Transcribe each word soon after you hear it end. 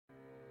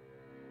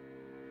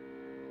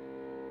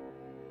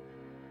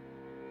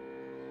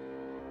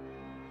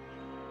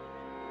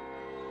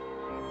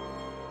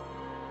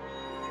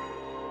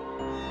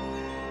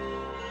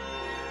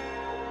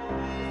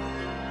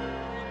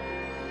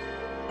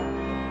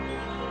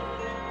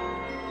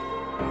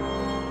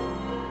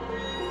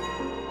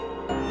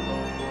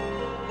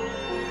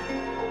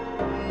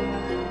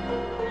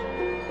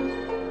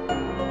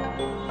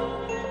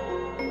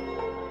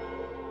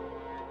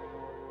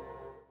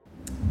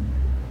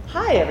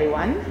Hi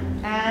everyone,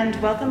 and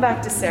welcome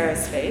back to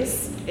Sarah's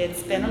Space.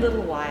 It's been a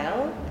little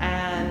while,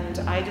 and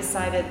I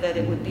decided that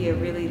it would be a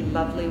really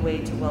lovely way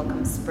to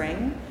welcome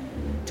spring,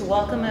 to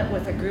welcome it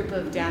with a group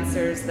of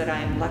dancers that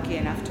I'm lucky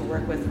enough to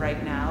work with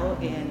right now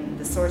in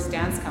the Source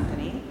Dance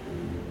Company.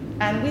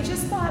 And we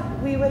just thought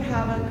we would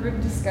have a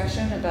group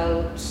discussion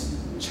about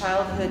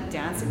childhood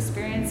dance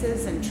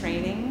experiences and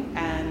training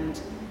and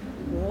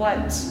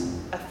what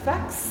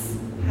effects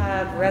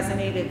have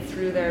resonated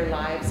through their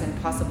lives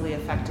and possibly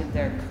affected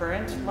their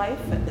current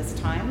life at this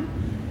time.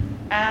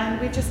 And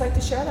we'd just like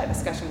to share that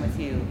discussion with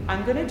you.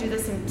 I'm going to do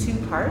this in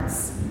 2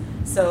 parts,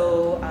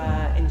 so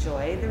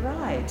enjoy the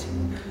ride.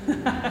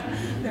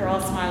 They're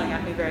all smiling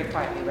at me very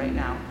quietly right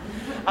now.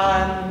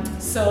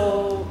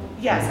 So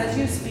yes, as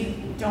you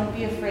speak, don't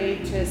be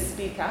afraid to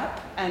speak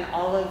up, and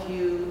all of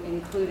you,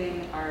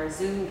 including our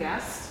Zoom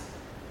guest,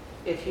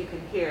 if you can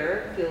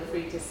hear, feel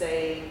free to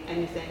say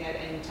anything at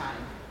any time.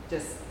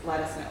 Just let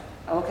us know.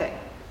 Okay.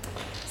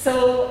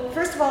 So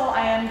first of all,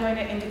 I am going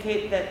to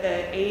indicate that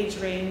the age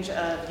range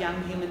of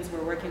young humans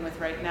we're working with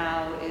right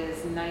now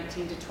is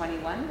 19 to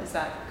 21. Is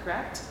that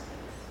correct?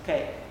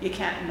 Okay. You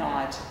can't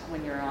nod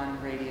when you're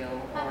on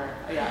radio or,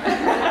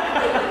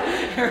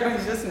 yeah.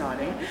 Everyone's just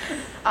nodding.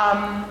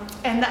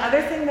 And the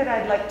other thing that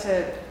I'd like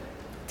to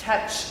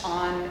touch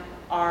on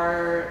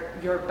are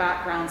your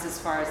backgrounds as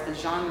far as the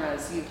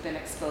genres you've been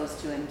exposed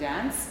to in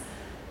dance.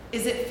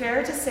 Is it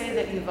fair to say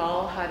that you've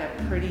all had a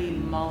pretty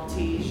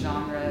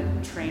multi-genre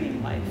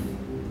training life?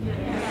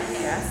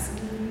 Yes.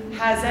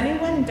 Has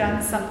anyone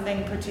done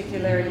something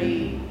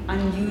particularly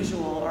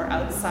unusual or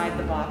outside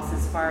the box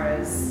as far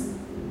as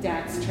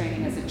dance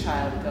training as a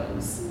child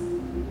goes?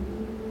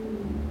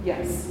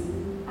 Yes.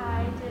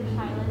 I did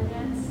Highland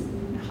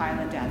dance.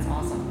 Highland dance,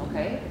 awesome.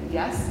 Okay.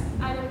 Yes.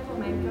 I did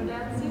flamenco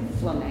dancing.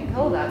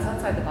 Flamenco, that's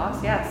outside the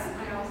box. Yes.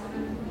 I also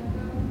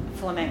did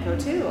Flamenco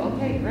too.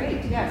 Okay,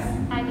 great. Yes.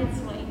 I did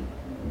swing.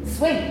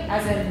 Swing,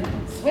 as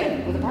in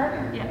swing with a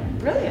partner. Yeah.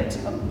 Brilliant.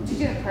 Oh, did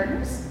you have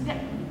partners? Yeah.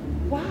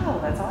 Wow,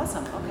 that's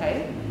awesome.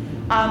 Okay.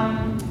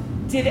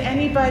 Did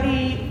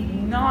anybody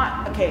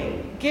not?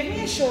 Okay. Give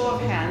me a show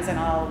of hands, and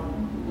I'll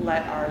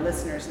let our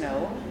listeners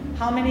know.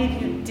 How many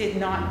of you did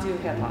not do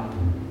hip hop?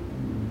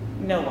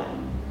 No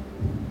one.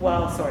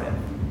 Well, sort of.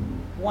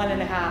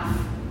 1.5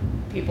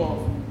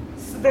 people.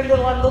 So they're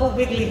little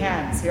wiggly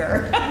hands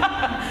here.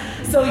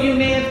 So you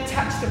may have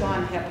touched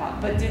upon hip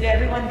hop, but did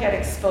everyone get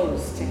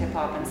exposed to hip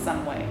hop in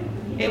some way?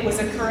 It was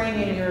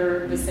occurring in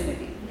your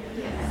vicinity.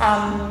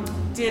 Yes.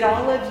 Did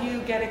all of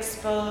you get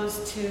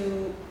exposed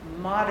to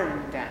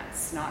modern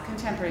dance? Not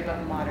contemporary,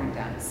 but modern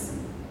dance.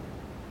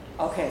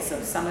 Okay,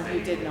 so some of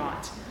you did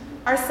not.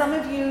 Are some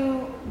of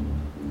you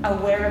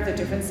aware of the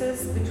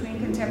differences between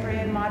contemporary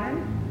and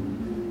modern?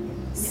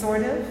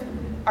 Sort of.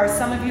 Are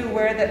some of you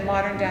aware that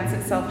modern dance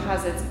itself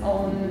has its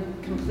own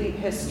complete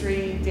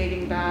history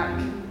dating back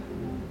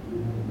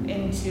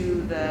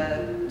into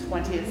the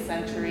 20th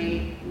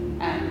century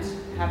and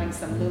having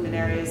some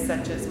luminaries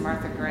such as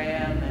Martha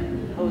Graham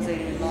and Jose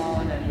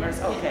Milon and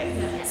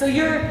okay. So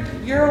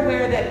you're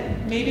aware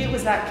that maybe it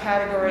was that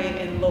category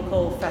in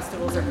local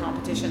festivals or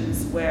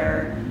competitions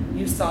where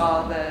you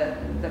saw the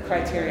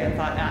criteria and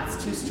thought,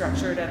 it's too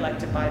structured, I'd like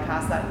to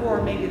bypass that,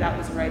 or maybe that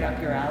was right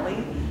up your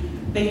alley.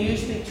 They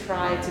usually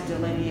try to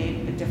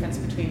delineate the difference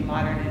between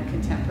modern and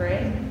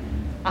contemporary.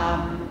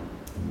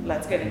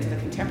 Let's get into the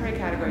contemporary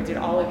category. Did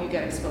all of you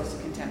get exposed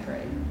to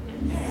contemporary?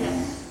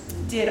 Yes.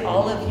 Did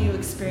all of you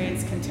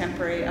experience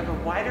contemporary of a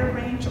wider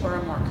range or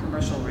a more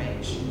commercial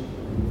range?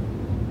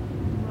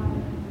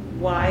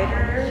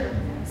 Wider,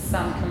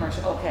 some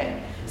commercial.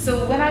 Okay.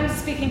 So when I'm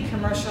speaking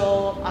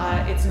commercial,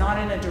 it's not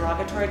in a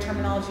derogatory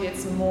terminology.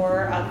 It's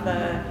more of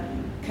the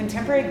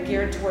contemporary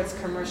geared towards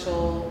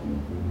commercial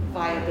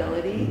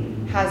viability,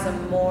 has a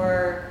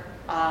more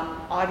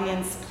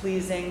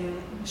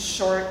audience-pleasing,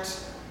 short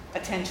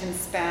attention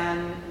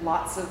span,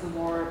 lots of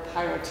more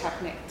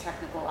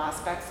technical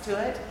aspects to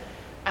it,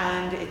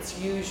 and it's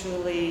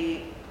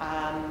usually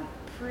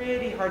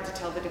pretty hard to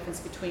tell the difference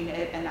between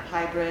it and a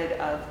hybrid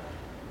of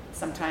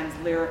sometimes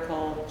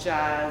lyrical,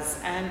 jazz,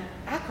 and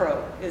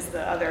acro is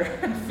the other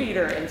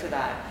feeder into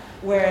that.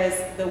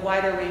 Whereas the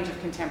wider range of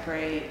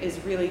contemporary is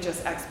really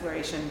just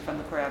exploration from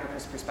the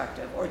choreographer's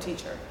perspective or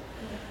teacher.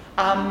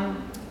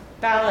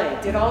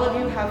 Ballet. Did all of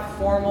you have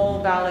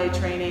formal ballet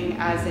training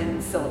as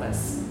in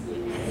syllabus?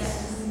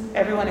 Yes.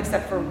 Everyone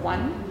except for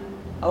one?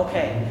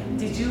 Okay.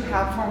 Did you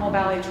have formal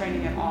ballet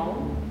training at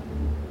all?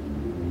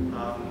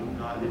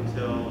 Not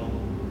until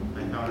I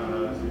found out I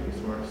was doing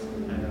Source,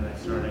 and then I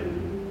started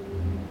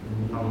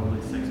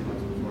probably 6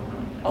 months before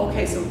coming.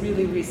 Okay, so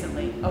really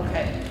recently.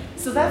 Okay.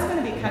 So that's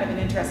going to be kind of an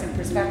interesting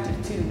perspective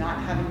too, not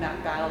having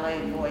that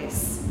ballet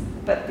voice,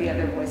 but the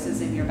other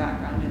voices in your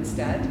background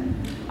instead.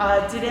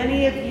 Did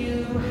any of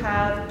you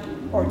have,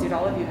 or did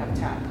all of you have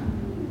tap?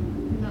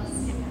 No.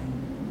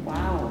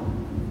 Wow.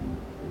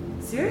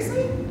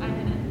 Seriously? I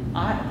didn't.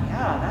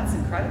 Yeah, that's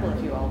incredible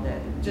if you all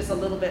did. Just a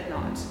little bit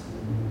not.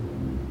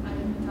 I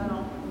didn't at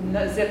all.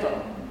 No,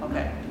 Zippo.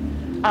 Okay.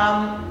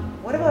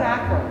 What about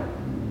acro?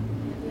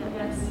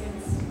 Yes.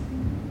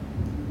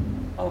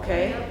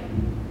 Okay. Yep.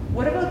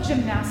 What about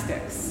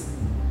gymnastics?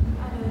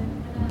 I did,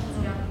 and I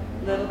was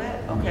young. A little bit?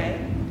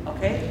 Okay.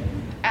 Okay.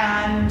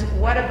 And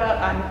what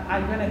about,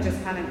 I'm going to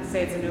just kind of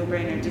say it's a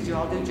no-brainer. Did you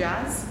all do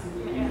jazz?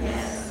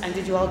 Yes. And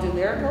did you all do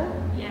lyrical?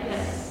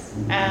 Yes.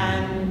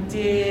 And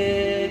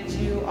did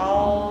you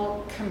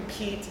all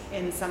compete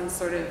in some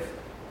sort of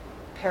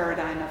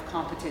paradigm of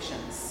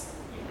competitions?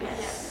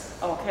 Yes.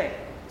 Okay.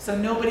 So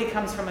nobody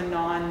comes from a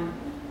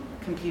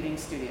non-competing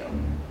studio.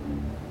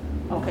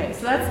 Okay,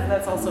 so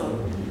that's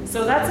also,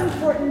 so that's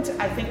important,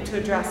 I think, to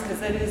address,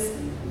 because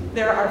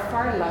there are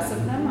far less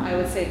of them. I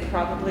would say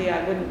probably,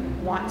 I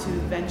wouldn't want to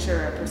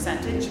venture a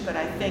percentage, but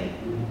I think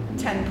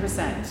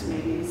 10%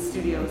 maybe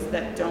studios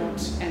that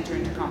don't enter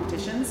into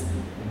competitions.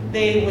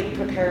 They would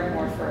prepare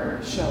more for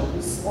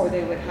shows, or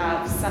they would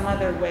have some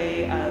other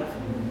way of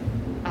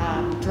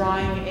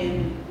drawing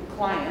in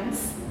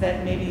clients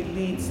that maybe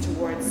leads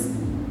towards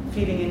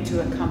feeding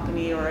into a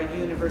company or a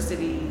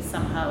university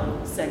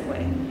somehow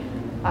segue.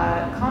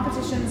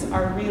 Competitions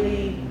are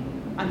really,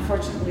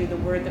 unfortunately, the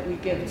word that we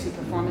give to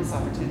performance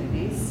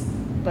opportunities,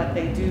 but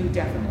they do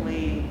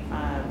definitely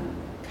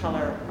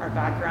color our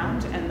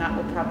background, and that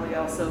will probably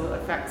also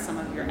affect some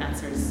of your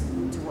answers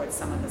towards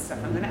some of the stuff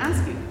I'm going to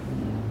ask you.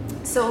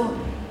 So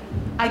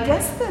I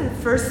guess the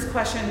first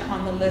question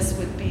on the list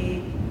would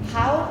be,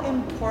 how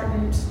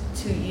important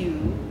to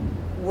you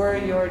were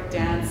your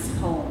dance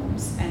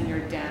homes and your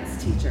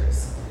dance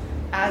teachers?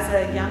 As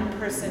a young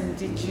person,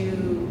 did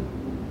you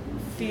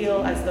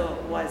feel as though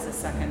it was a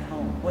second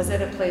home? Was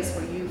it a place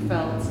where you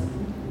felt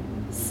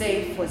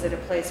safe? Was it a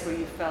place where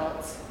you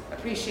felt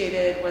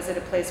appreciated? Was it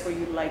a place where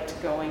you liked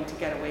going to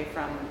get away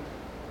from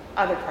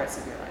other parts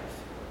of your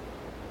life?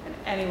 And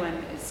anyone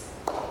is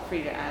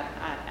free to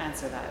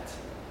answer that,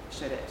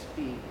 should it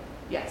be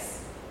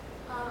yes.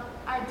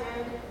 I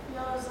did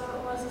feel as though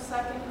it was a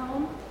second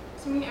home.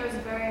 To me, it was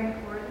very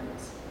important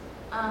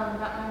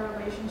that my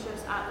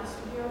relationships at the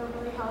studio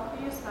were really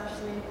healthy,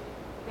 especially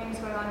things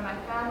going on in my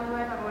family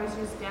life. I've always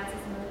used dance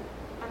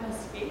as an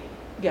escape.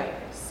 Yeah.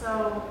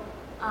 So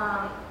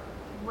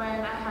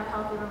when I had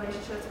healthy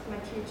relationships with my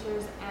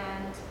teachers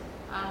and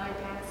my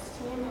dance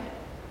team,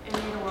 it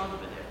made a world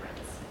of a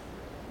difference.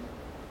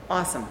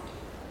 Awesome.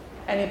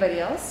 Anybody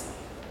else?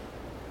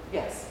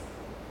 Yes.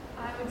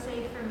 I would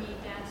say for me,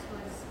 dance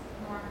was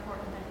more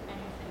important than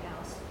anything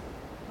else.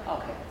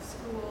 Like Okay.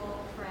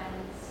 school,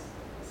 friends,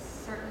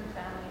 certain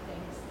family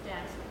things,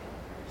 dance would come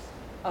first.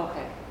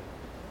 Okay.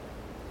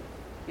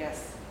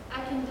 Yes.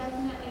 I can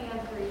definitely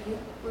agree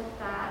with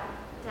that.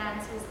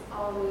 Dance was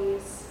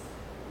always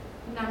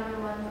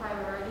 #1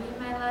 priority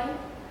in my life,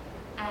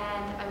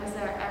 and I was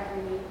there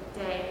every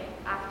day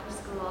after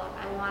school.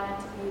 I wanted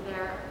to be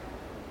there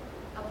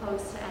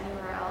opposed to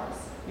anywhere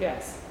else,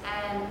 Yes.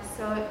 and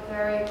so it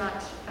very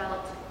much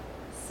felt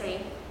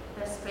safe,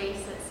 the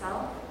space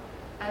itself,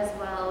 as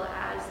well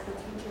as the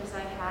teachers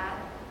I had.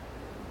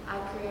 I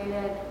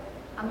created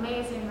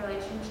amazing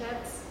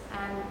relationships,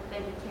 and they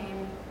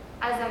became,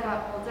 as I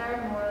got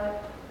older, more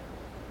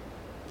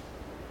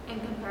in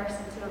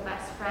comparison to a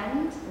best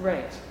friend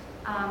Right.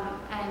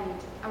 and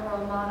a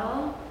role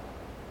model.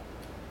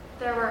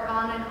 There were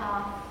on and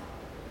off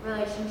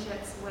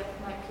relationships with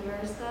my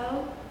peers,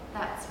 though.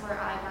 That's where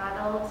I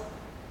battled.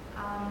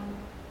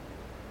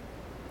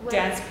 with-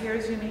 Dance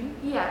peers, you mean?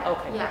 Yeah.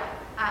 Okay. Yeah,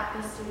 at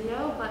the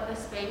studio, but the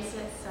space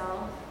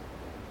itself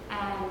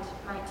and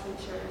my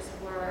teachers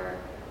were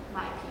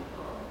my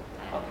people.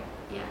 And Okay.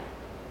 yeah.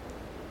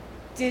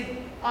 Did,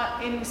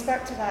 in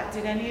respect to that,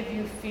 did any of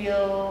you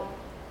feel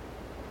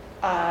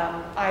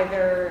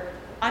either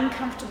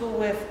uncomfortable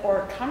with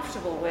or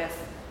comfortable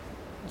with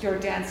your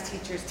dance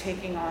teachers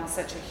taking on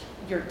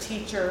your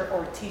teacher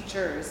or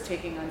teachers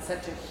taking on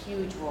such a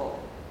huge role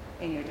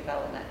in your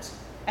development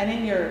and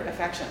in your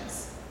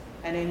affections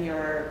and in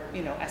your,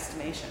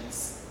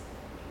 estimations?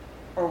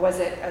 Or was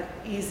it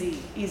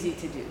easy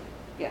to do?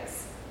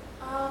 Yes.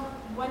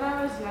 When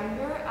I was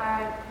younger,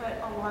 I put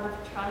a lot of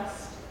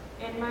trust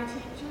in my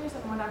teachers,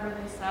 and whatever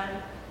they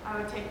said, I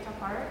would take to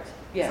heart.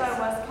 Yes. So I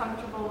was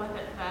comfortable with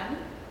it then.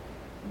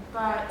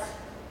 But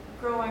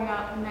growing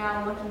up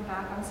now, looking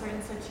back on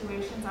certain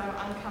situations, I'm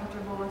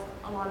uncomfortable with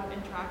a lot of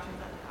interactions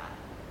I've had.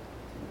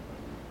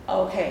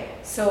 Okay,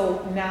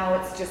 so now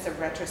it's just a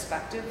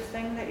retrospective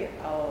thing that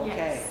okay.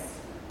 Yes.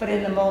 But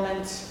in the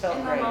moment, felt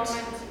In the great.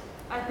 moment,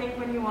 I think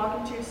when you walk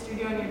into a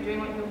studio and you're doing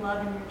what you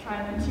love and you're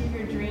trying to achieve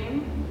your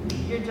dream,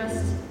 you're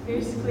just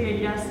basically a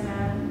yes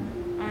man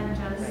and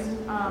just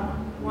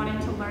wanting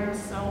to learn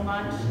so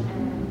much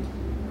and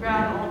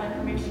grab all the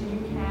information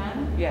you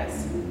can.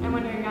 Yes. And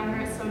when you're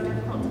younger, it's so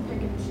difficult to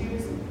pick and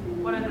choose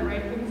what are the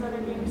right things that are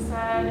being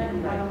said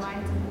and what Right.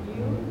 aligns with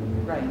you.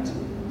 Right.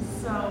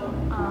 So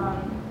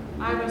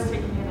I was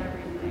taking in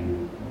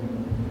everything.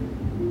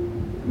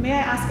 May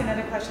I ask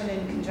another question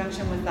in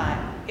conjunction with that?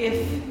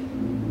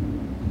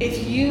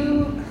 If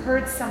you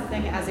heard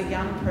something as a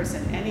young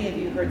person, any of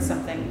you heard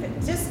something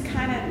that just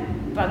kind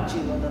of bugged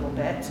you a little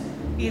bit,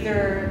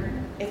 either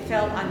it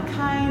felt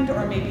unkind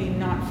or maybe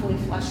not fully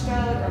fleshed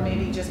out or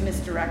maybe just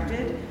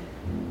misdirected,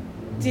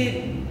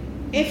 did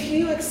if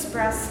you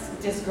expressed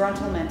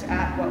disgruntlement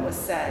at what was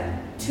said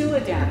to a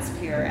dance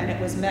peer and it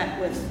was met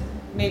with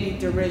maybe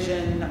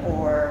derision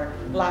or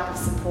lack of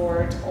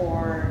support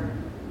or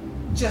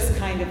just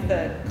kind of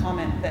the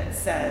comment that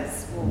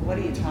says, well, what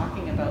are you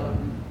talking about?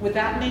 Would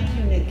that make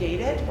you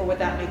negate it, or would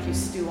that make you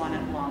stew on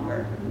it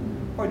longer?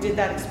 Or did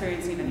that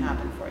experience even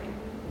happen for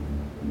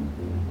you?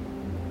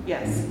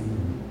 Yes.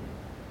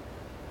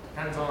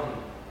 Depends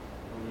on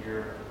who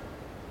you're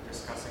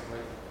discussing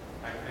with,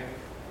 I think.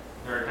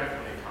 There are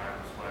definitely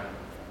times when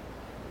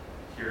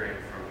hearing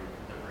from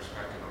the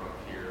perspective of a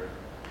peer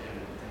in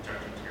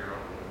conjunction to your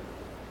own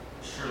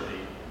would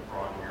surely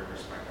broaden your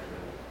perspective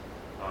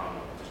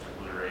and just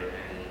obliterate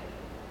any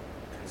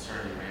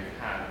concern you may have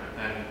had. But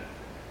then,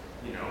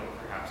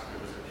 perhaps if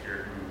it was a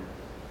peer who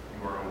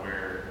you are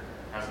aware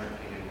has an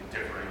opinion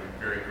differing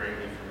very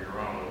greatly from your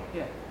own,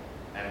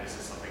 and this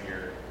is something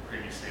you're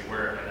previously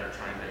aware of, and they're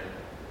trying to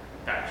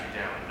back you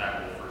down,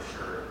 that will for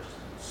sure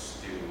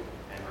stew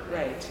and hurt.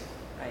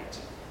 Right.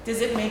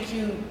 Does it make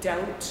you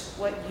doubt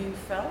what you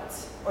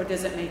felt, or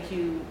does it make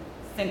you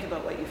think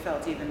about what you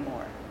felt even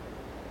more?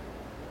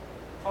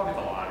 Probably the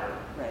latter,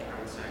 Right. I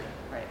would say.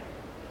 Right.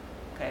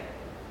 Okay.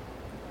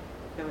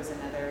 There was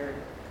another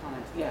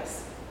comment.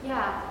 Yes.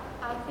 Yeah,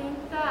 I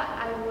think that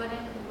I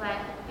wouldn't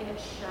let it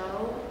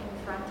show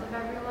in front of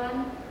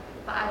everyone,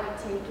 but I would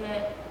take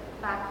it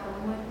back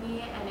home with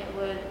me and it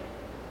would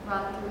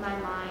run through my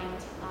mind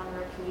on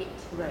repeat.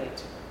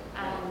 Right.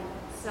 And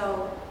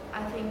so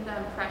I think the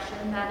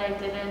impression that it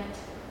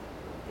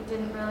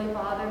didn't really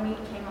bother me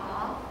came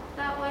off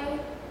that way,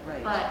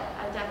 Right. but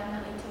I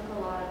definitely took a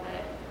lot of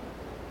it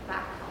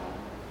back home.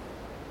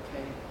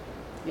 Okay.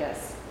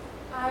 Yes.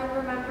 I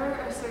remember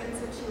a certain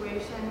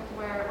situation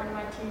where one of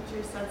my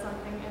teachers said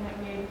something and it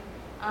made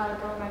a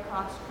girl in my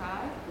class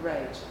cry.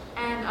 Right.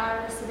 And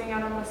I was sitting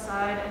out on the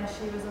side and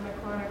she was in the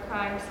corner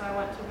crying, so I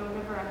went to go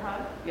give her a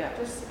hug Yeah.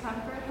 just to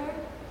comfort her.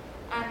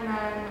 And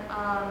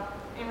then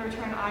in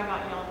return I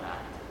got yelled at.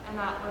 And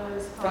that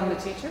was From the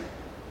teacher?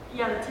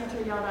 Yeah, the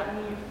teacher yelled at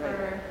me for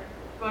Right.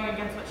 going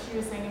against what she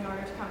was saying in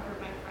order to comfort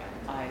my friend.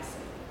 I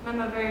see. I'm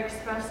a very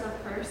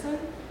expressive person,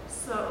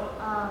 so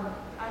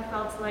I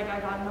felt like I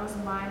got in those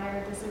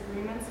minor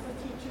disagreements with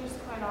teachers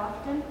quite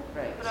often,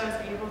 Right. but I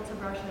was able to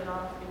brush it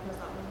off because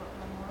that was what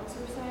my morals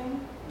were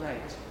saying.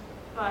 Right.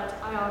 But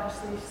I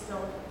obviously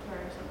still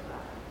carry some of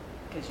that.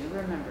 Because you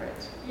remember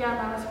it. Yeah,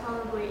 that was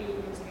probably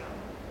 8 years ago.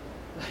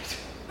 Right.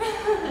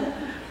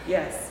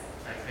 Yes.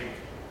 I think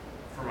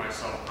for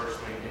myself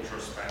personally,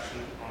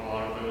 introspection on a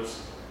lot of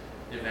those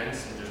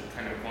events and just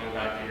kind of going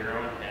back in your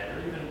own head or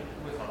even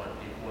with other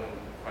people and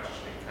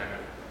questioning kind of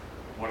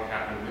what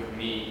happened with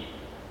me,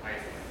 I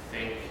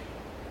think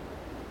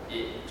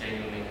it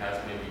genuinely has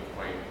made me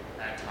quite,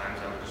 at times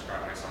I would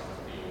describe myself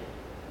as being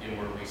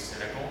inwardly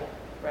cynical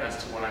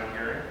as to what I'm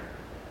hearing.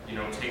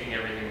 Taking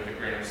everything with a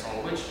grain of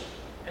salt, which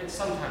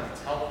sometimes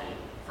it's healthy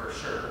for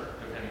sure,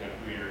 depending on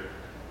who you're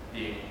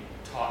being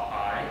taught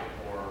by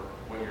or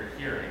what you're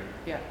hearing.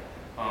 Yeah.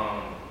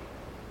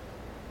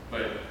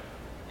 But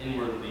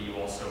inwardly, you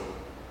also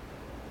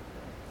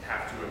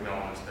have to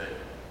acknowledge that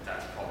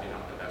that's probably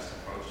not the best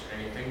approach to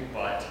anything.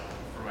 But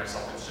for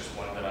myself, it's just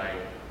one that I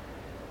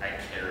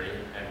carry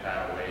and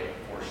bat away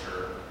for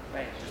sure.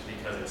 Right. Just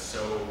because it's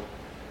so,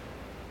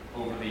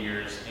 over the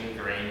years,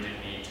 ingrained in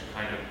me to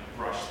kind of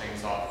brush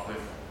things off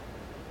with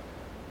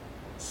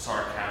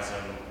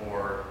sarcasm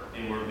or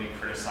inwardly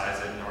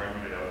criticize it and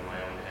argue it out in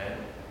my own head.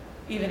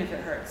 Even if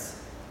it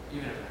hurts.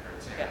 Even if it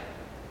hurts, Yeah.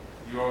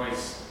 You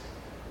always,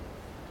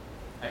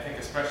 I think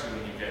especially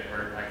when you get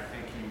hurt, I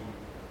think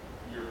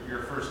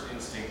your first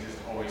instinct is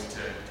always to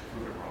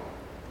prove it wrong.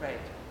 Right.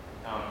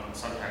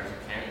 Sometimes you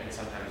can't and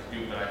sometimes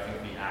you do, but I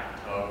think the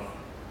act of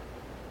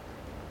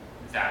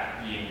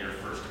that being your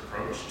first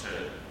approach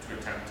to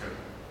attempt to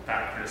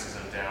back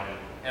criticism down,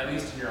 at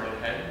least in your own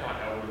head, not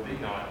outwardly,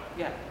 not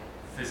Yeah.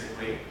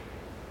 physically,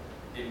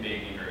 it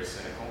made me very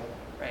cynical.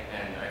 Right.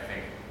 And I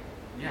think,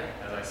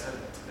 as I said,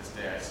 to this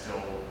day, I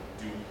still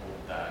do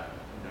hold that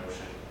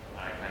notion.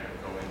 I kind of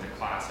go into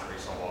class every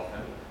so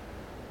often,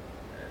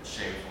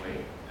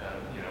 shamefully,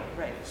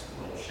 Right. it's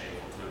a little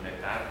shameful to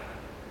admit that.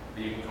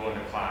 But you can go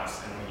into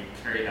class, and when you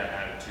carry that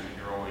attitude,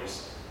 you're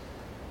always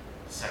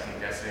second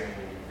guessing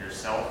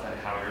yourself and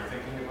how you're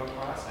thinking about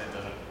class, and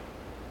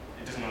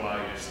it doesn't allow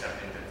you to step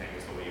into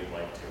things the way you'd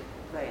like to.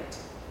 Right.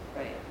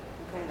 Right.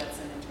 Okay, that's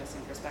an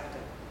interesting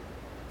perspective.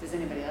 Does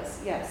anybody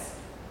else? Yes.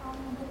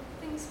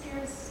 The things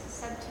peers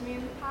said to me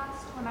in the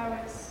past when I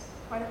was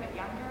quite a bit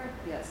younger,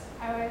 Yes.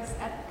 I was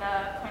at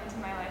the point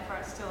in my life where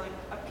I was still like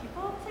a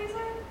people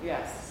pleaser.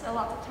 Yes. So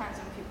lots of times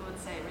when people would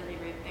say really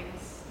rude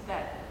things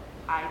that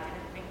I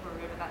didn't think were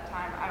rude at that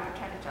time, I would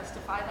try to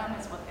justify them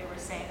as what they were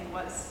saying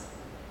was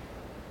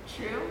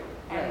true.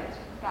 And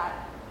Right.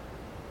 that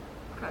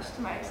crushed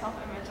my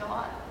self-image a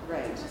lot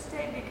Right. to this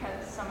day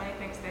because so many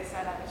things they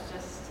said I was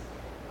just,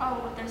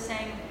 oh, what they're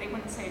saying, they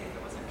wouldn't say it if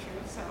it wasn't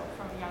true. So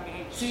from a young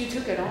age. So you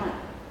took it on.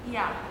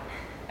 Yeah.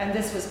 And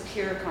this was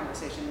peer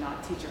conversation,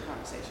 not teacher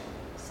conversation.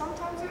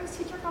 Sometimes it was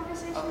teacher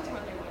conversations Okay.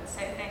 where they would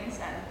say things,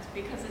 and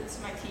because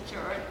it's my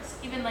teacher, or it's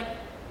even like,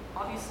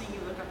 obviously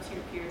you look up to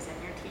your peers and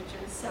your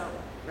teachers, so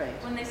Right.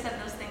 when they said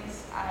those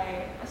things,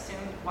 I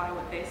assumed why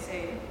would they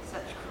say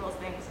such cruel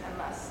things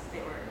unless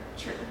they were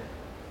true.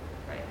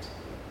 Right.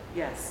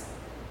 Yes.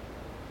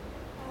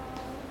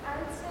 I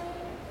would say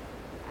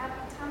at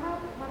the time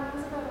when I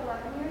was about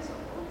 11 years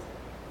old,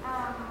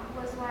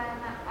 was when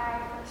I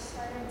first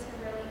started to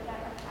really get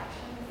a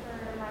passion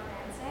for my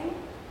dancing,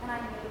 and I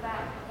knew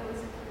that it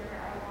was a career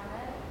I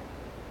wanted.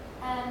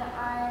 And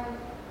I,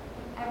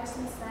 ever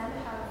since then,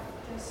 have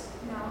just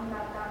known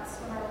that that's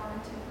what I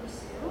wanted to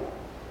pursue.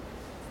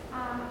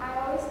 I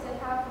always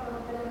did have a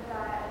little bit of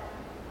that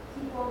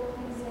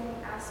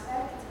people-pleasing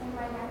aspect in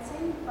my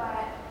dancing,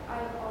 but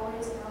I've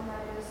always known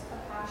that it was a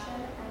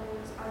passion and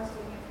I was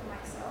doing it for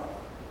myself.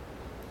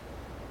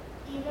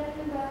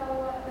 Even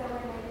though there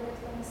were negative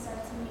things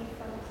said to me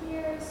from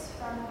peers,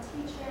 from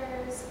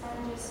teachers,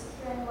 and just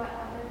hearing what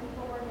other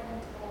people were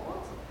getting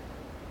told,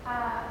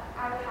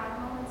 I would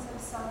have moments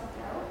of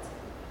self-doubt,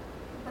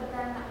 but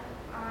then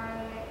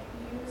I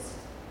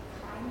used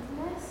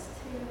kindness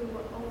to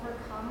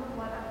overcome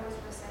what others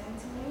were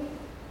saying to me.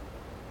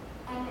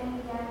 And in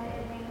the end,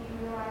 it made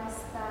me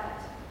realize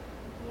that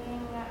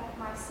being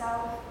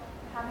myself,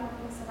 having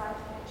things that I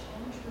can't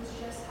change, was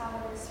just how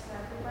it is for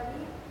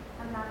everybody.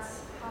 And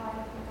that's how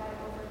I think I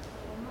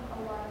overcame a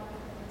lot of the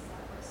things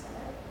that were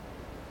said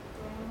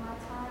during my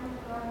time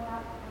growing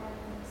up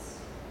and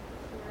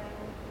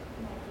hearing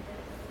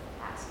negative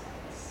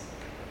aspects.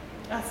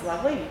 That's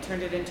lovely. You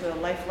turned it into a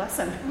life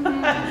lesson.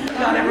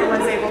 Not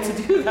everyone's able to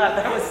do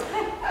that.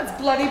 That's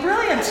bloody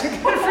brilliant.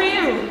 Good for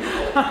you.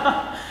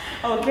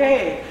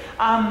 Okay.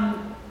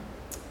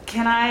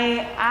 Can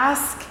I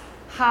ask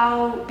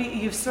how,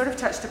 you've sort of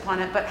touched upon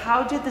it, but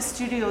how did the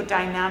studio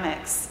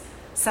dynamics,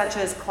 such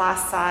as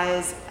class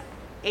size,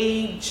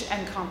 age,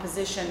 and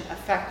composition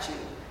affect you?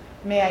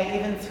 May I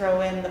even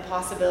throw in the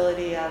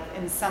possibility of,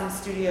 in some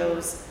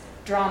studios,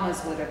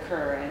 dramas would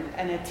occur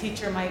and a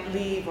teacher might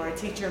leave, or a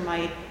teacher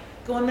might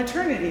go on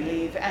maternity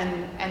leave,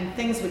 and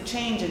things would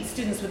change and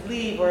students would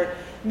leave, or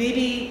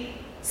maybe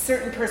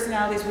certain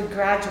personalities would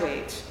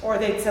graduate, or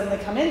they'd suddenly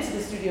come into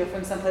the studio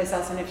from someplace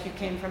else. And if you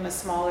came from a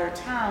smaller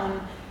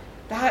town,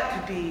 that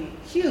could be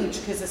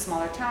huge, because a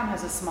smaller town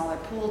has a smaller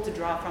pool to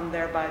draw from,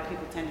 thereby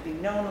people tend to be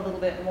known a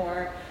little bit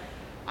more.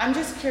 I'm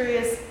just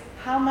curious,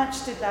 how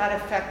much did that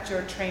affect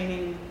your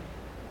training?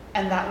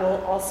 And that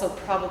will also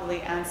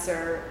probably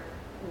answer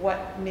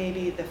what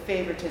maybe the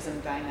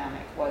favoritism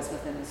dynamic was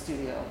within the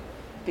studio,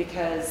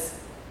 because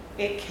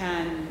it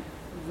can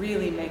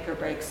really make or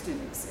break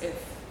students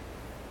if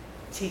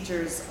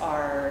teachers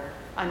are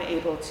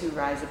unable to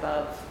rise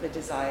above the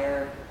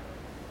desire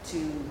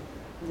to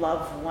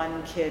love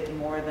one kid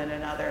more than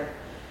another.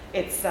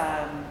 It's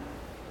a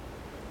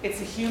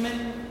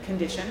human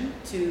condition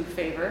to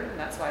favor, and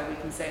that's why we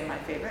can say my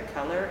favorite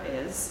color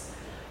is.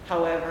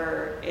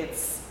 However,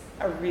 it's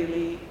a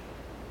really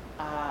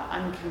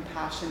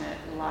uncompassionate,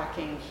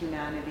 lacking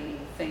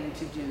humanity thing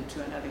to do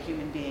to another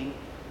human being,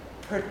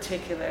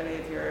 particularly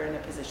if you're in a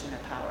position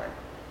of power,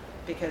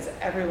 because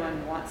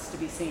everyone wants to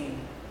be seen.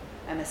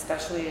 And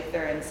especially if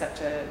they're in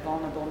such a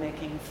vulnerable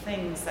making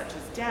thing such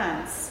as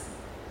dance,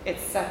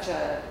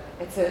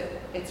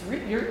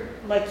 you're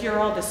like you're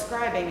all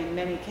describing in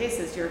many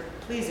cases, you're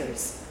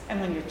pleasers. And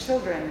when you're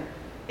children,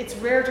 it's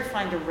rare to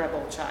find a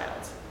rebel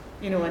child.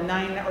 You know, a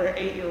 9 or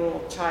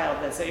 8-year-old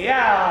child that say,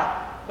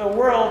 yeah, the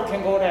world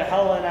can go to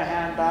hell in a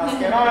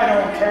handbasket, I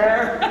don't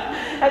care.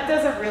 That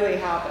doesn't really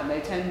happen.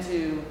 They tend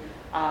to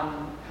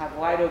have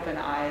wide open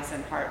eyes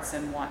and hearts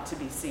and want to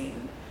be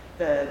seen.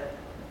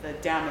 The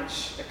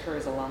damage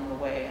occurs along the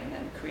way and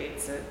then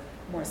creates a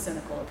more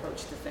cynical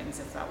approach to things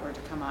if that were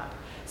to come up.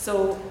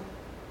 So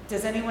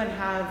does anyone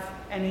have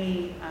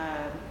any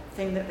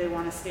thing that they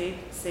want to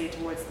say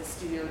towards the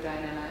studio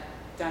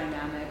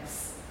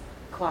dynamics,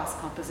 class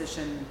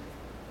composition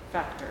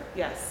factor?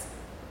 Yes?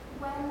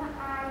 When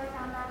I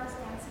found I was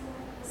dancing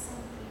with the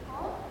same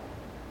people,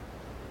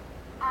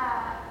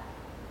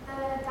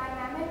 the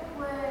dynamic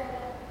would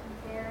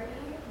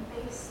vary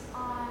based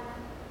on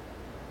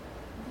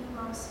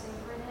the most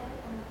favorited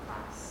in the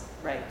class.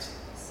 Right.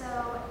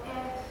 So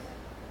if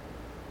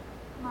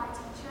my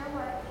teacher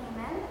came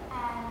in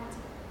and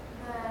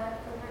the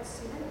favorite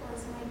student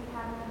was maybe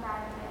having a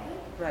bad day,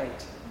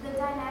 Right. the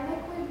dynamic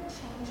would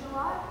change a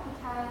lot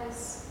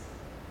because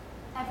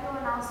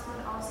everyone else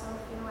would also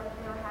feel like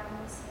they were having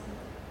the same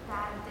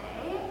bad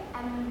day,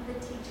 and the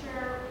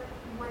teacher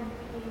would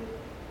be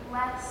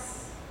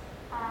less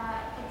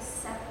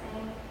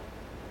accepting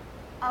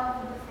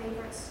of the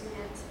favorite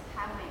student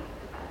having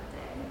a bad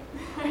day.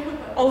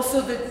 Oh,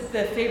 so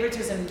the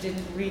favoritism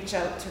didn't reach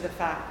out to the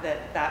fact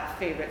that that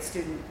favorite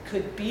student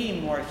could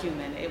be more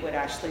human. It would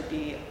actually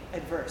be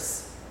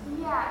adverse.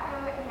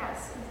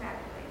 Yes,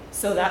 exactly.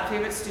 So that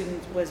favorite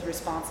student was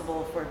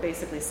responsible for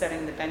basically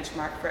setting the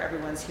benchmark for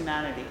everyone's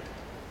humanity.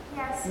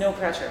 Yes. No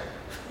pressure.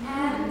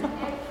 And if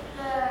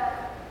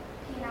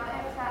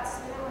that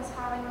student was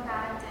having a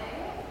bad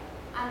day,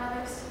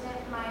 another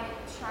student might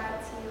try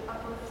to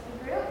uplift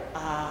the group.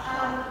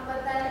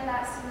 But then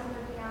that student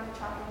would be on the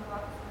chopping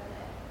block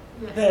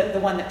for the day. The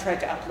one that tried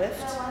to The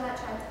uplift? one that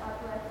tried to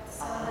uplift,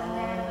 so then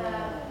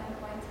they're the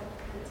pinpoint of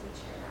the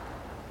teacher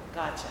now.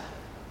 Gotcha.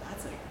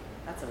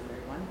 That's a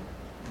weird one.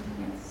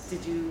 Yes.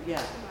 Did you,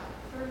 yeah.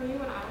 For me,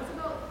 when I was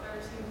about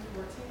 13,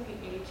 14, the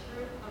age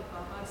group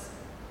above us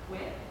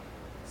quit.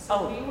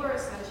 So we were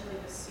essentially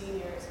the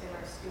seniors in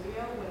our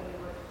studio when we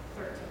were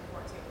 13,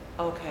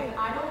 14. Okay. And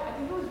I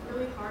think it was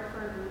really hard for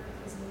our group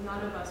because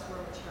none of us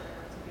were mature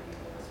enough to be the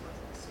oldest ones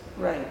in the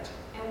studio. Right.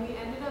 And we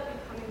ended up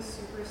becoming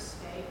super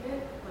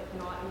stagnant, like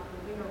not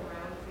improving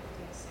around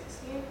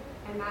 15, 16.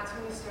 And that's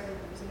when we started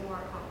losing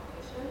more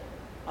competition.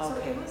 So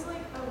Okay. it was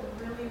like a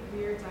really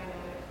weird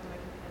dynamic from a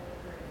competitive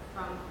group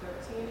from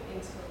 13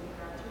 until we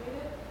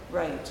graduated.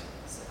 Right.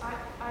 So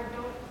I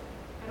don't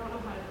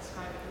know how to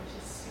describe it. It was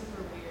just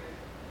super weird.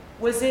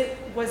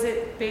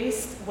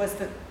 Was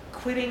the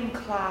quitting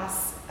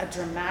class a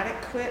dramatic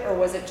quit, or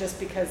was it just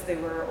because they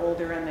were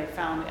older and they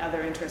found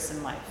other interests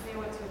in life? They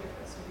went to a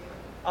different studio.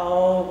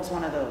 Oh, it was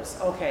one of those.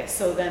 Okay,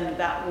 so then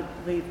that would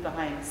leave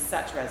behind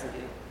such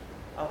residue.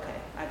 Okay,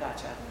 I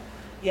gotcha.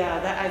 Yeah,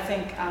 that I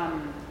think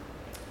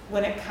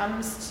when it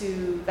comes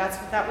to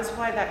that was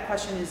why that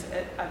question is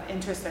of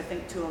interest. I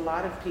think to a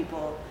lot of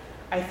people.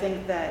 I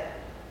think that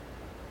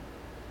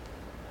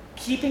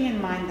keeping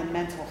in mind the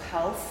mental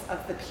health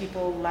of the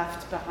people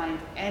left behind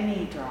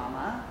any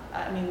drama.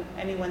 I mean,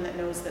 anyone that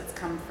knows that's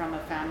come from a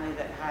family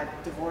that had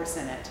divorce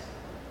in it,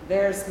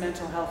 there's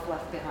mental health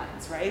left behind,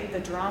 right? The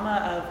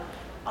drama of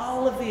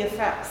all of the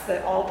effects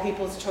that all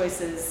people's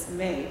choices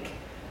make,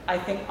 I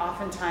think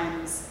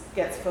oftentimes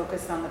gets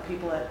focused on the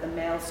people at the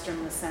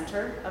maelstrom, the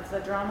center of the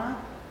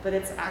drama, but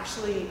it's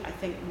actually, I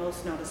think,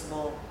 most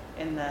noticeable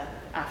in the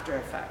after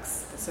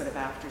effects, the sort of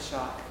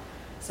aftershock.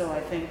 So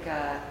I think,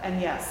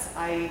 and yes,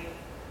 I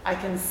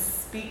can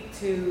speak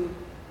to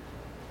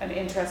an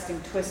interesting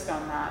twist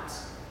on that.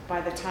 By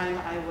the time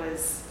I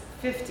was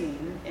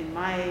 15 in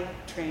my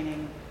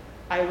training,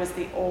 I was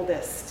the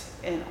oldest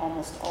in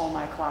almost all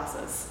my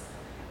classes.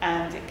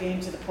 And it came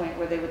to the point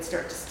where they would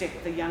start to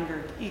stick the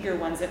younger, eager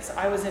ones.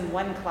 I was in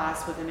one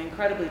class with an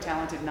incredibly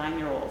talented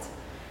 9-year-old.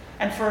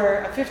 And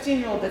for a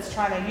 15-year-old that's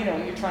trying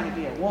to, you're trying to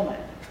be a woman,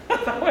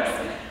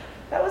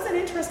 that was an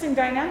interesting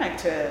dynamic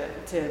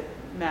to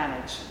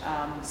manage.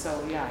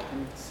 So yeah, I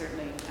can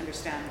certainly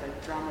understand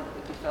the drama that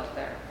would be felt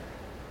there.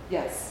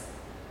 Yes?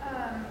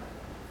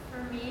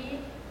 For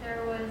me,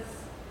 there was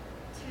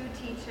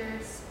 2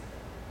 teachers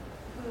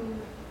who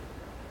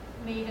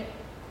made it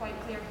quite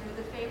clear who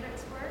the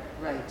favorites were.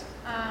 Right.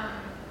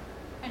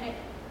 And it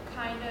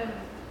kind of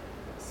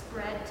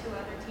spread to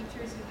other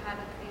teachers who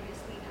hadn't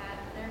previously had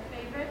their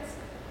favorites.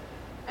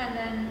 And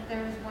then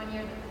there was one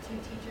year that the 2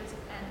 teachers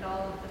and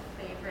all of the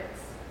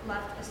favorites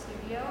left the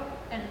studio,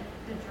 and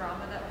the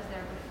drama that was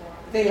there before.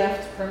 They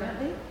left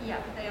permanently?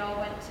 Yeah, they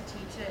all went to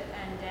teach it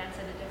and dance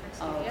at a different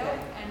studio,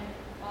 and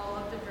all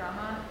of the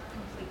drama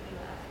completely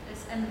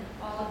left. And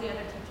all of the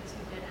other teachers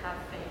who did have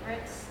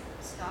favorites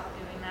stopped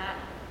doing that.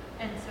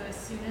 And so as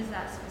soon as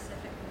that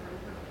specific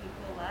group of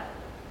people left,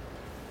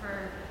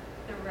 for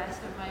the rest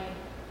of my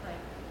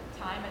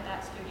time at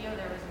that studio,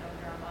 there was no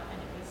drama, and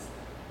it was.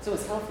 So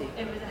it was healthy.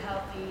 It was a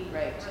healthy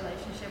Right.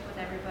 relationship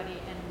with everybody,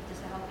 and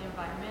just a healthy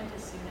environment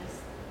as soon as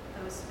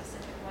those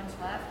specific ones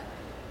left.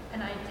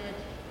 And I did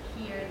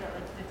hear that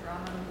the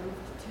drama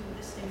moved to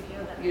the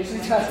studio that Usually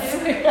they went does.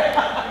 to.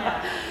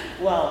 Yeah.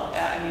 Well,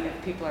 I mean,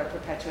 if people are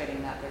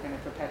perpetuating that, they're going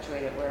to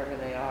perpetuate it wherever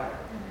they are.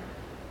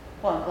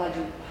 Well, I'm glad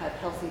you had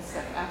healthy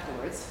stuff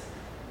afterwards.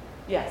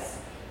 Yes.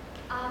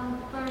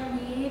 For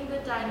me, the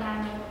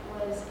dynamic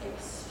was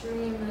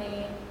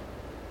extremely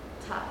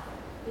tough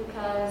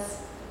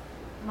because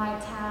my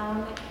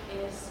town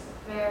is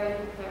very,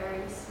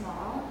 very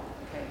small.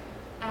 Okay.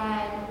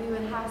 And we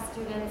would have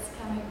students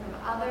coming from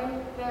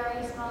other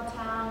very small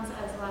towns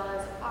as well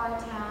as our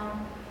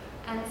town.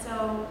 And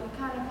so we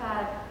kind of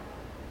had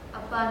a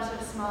bunch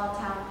of small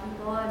town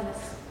people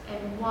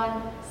in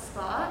one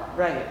spot.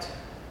 Right.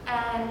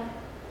 And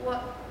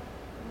what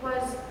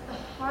was the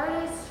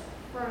hardest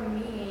for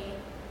me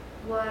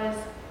was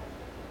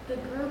the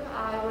group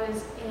I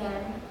was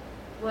in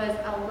was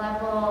a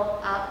level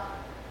up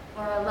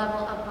or a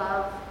level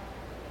above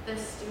the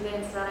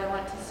students that I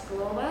went to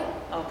school with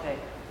Okay.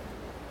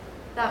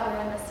 that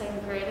were in the same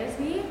grade as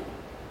me.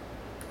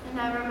 And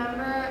I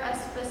remember a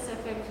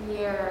specific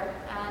year,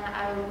 and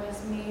I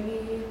was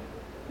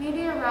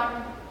maybe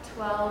around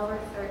 12 or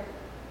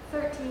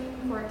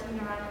 13, 14,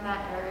 around in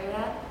that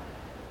area.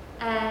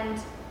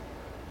 And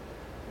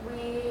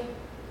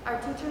our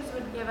teachers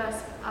would give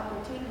us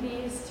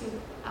opportunities to,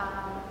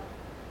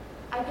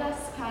 I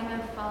guess, kind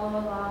of follow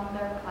along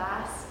their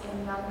class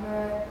in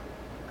younger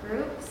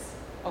groups.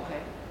 Okay.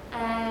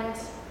 And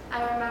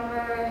I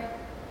remember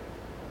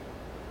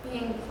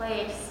being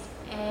placed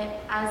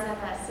as an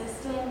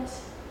assistant,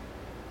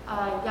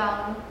 a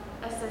young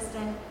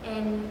assistant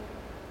in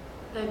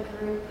the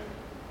group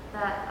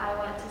that I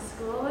went to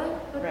school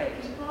with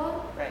Right. the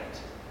people,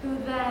 Right. who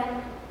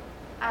then,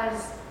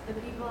 as the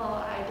people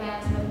I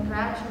danced with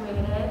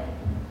graduated,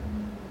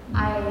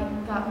 I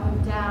got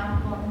moved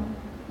down. Well,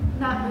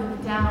 not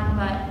moved down,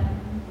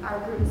 but our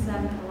groups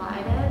then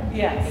collided.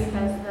 Yes.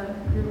 Because the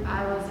group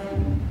I was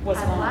in Was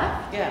had gone.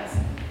 left. Yes.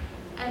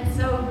 And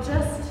so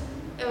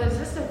it was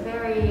just a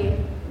very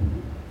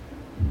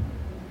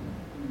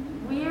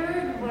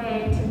weird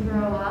way to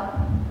grow up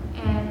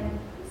and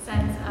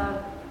sense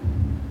of,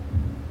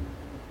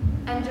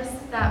 and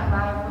just that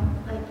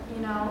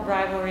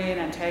Rivalry and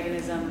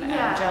antagonism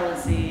Yeah. and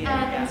jealousy.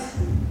 and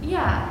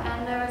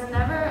and there was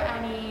never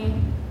any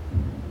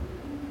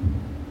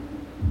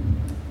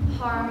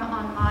harm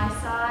on my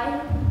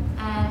side,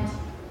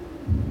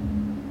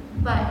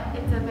 but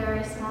it's a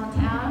very small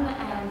town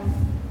and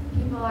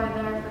people are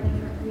there for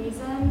different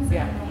reasons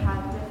Yeah. and they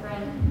have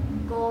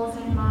different goals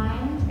in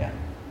mind. Yeah.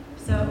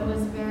 So it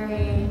was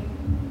very,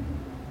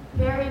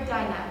 very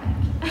dynamic.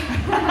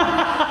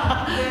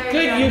 Very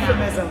Good dynamic.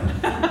 euphemism.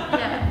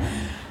 Yes.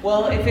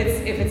 Well, if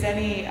it's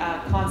any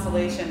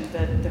consolation,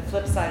 the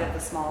flip side of the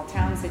small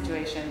town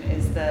situation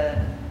is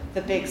the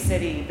big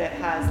city that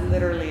has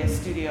literally a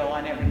studio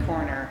on every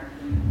corner,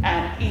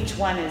 and each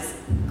one is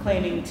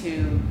claiming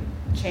to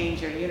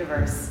change your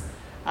universe,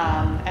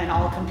 and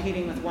all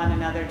competing with one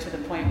another to the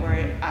point where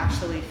it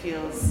actually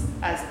feels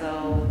as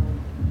though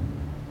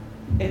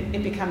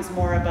it becomes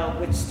more about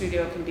which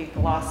studio can be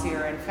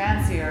glossier and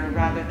fancier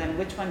rather than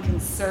which one can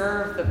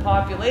serve the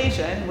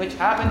population, which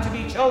happen to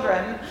be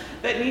children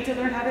that need to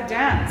learn how to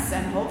dance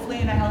and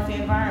hopefully in a healthy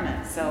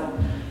environment. So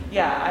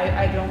yeah,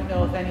 I don't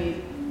know if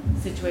any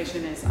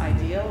situation is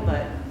ideal,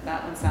 but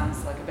that one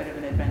sounds like a bit of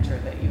an adventure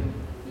that you...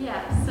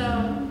 Yeah,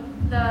 so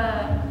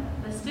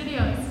the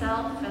studio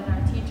itself and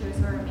our teachers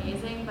were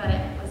amazing, but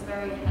it was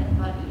very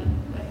head-butty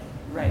with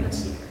Right. the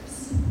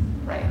peers.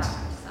 Right.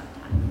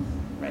 Sometimes.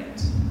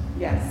 Right.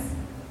 Yes.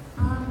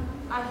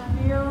 I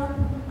feel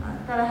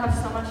that I have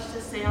so much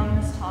to say on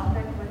this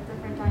topic with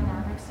different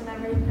dynamics and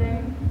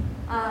everything.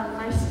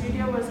 My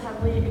studio was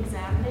heavily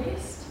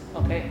exam-based,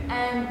 Okay.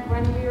 and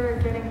when we were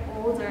getting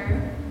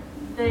older,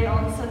 they all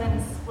of a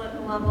sudden split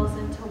the levels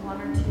into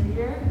 1 or 2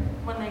 year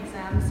when the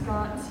exams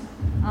got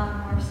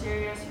more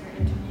serious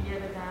for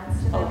intermediate,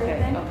 advanced, and Okay.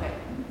 everything. Okay.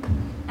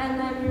 And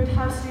then we would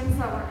have students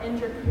that were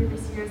injured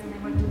previous years and they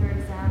wouldn't do their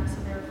exams, so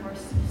they were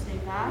forced to stay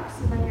back.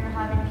 So then you were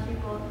having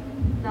people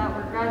that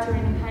were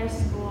graduating high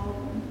school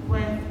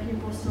with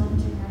people still in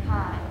junior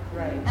high.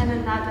 Right. And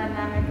then that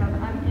dynamic of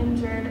I'm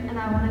injured and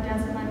I want to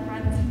dance with my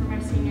friends for my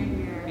senior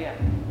year. Yeah.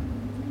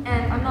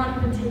 And I'm not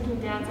even taking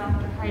dance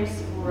after high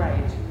school.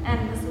 Right.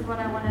 And this is what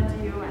I want to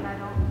do, and I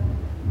don't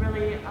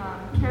really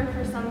care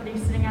for somebody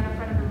sitting out in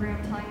front of a room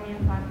telling me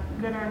if I'm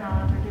good or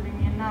not, or giving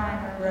me a 9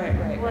 or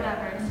Right.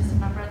 whatever. It's just a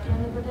number at the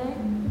end of the day.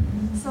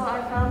 So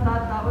I found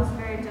that was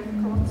very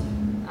difficult,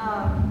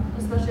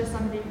 especially as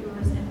somebody who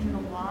was injured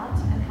a lot,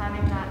 and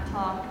having that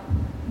talk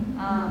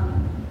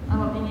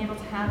about being able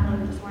to handle it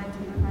and just wanting to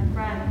be with my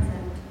friends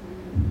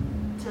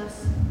and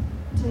just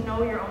to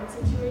know your own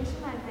situation.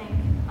 I think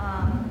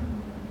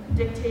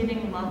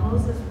dictating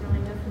levels is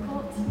really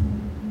difficult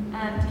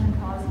and can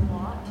cause a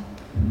lot.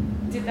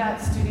 Did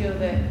that studio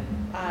that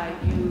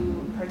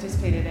you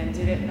participated in,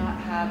 did it not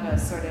have a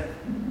sort of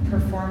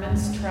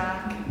performance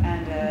track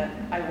and a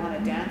I want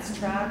to dance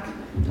track,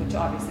 which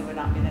obviously would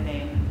not be the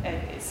name?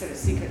 It's sort of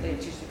secretly,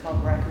 it's usually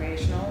called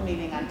recreational,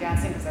 meaning I'm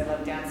dancing because I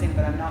love dancing,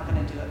 but I'm not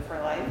going to do it for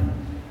life.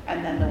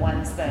 And then the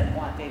ones that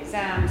want the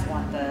exams,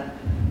 want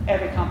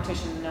every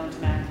competition known to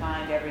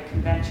mankind, every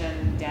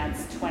convention,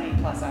 dance 20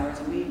 plus hours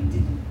a week.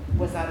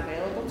 Was that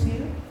available to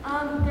you?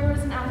 There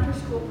was an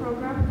after-school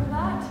program for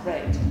that.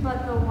 Right.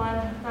 But the one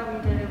that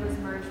we did, it was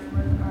merged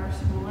with our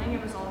schooling.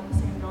 It was all in the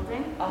same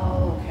building.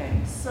 Oh,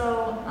 okay.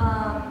 So,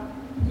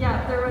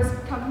 yeah, there was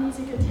companies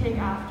you could take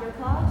after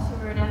class. So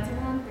we were dancing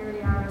around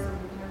 30 hours a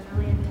week, and it was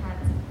really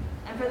intense.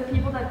 And for the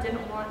people that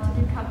didn't want to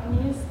do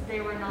companies,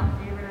 they were not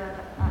favored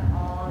at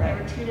all. Right.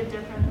 They were treated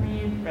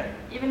differently. Right.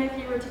 Even if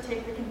you were to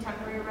take the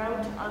contemporary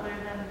route, other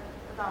than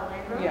the ballet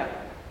route, Yeah.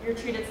 you're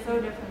treated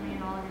so differently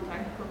in all of your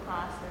technical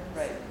classes.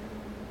 Right.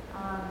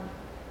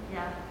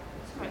 Yeah,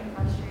 it's quite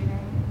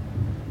frustrating.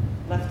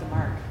 Left a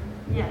mark.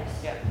 Yes.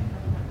 Yeah.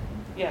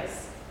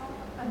 Yes.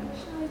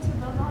 Additionally, to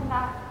build on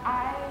that,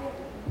 I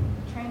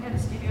trained at a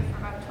studio for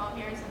about 12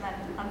 years and then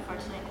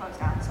unfortunately closed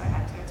down, so I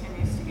had to go to a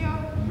new studio.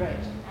 Right.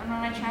 And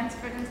when I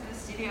transferred into the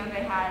studio,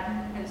 they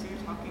had, as you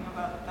were talking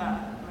about,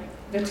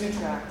 The 2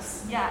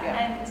 tracks. yeah,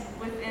 and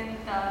within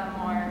the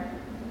more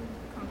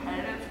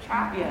competitive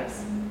track,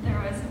 Yes. there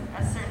was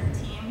a certain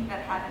team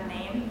that had a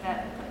name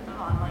that put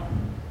them on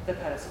The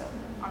pedestal.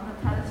 on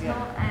the pedestal,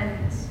 Yeah.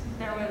 and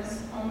there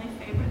was only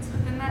favorites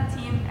within that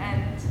team,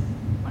 and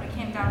when it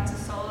came down to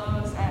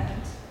solos and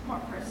more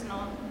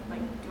personal,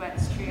 like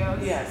duets,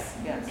 trios, Yes.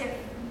 Yes. if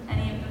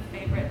any of the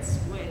favorites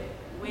would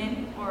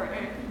win, or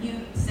if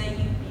you say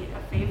you beat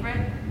a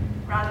favorite,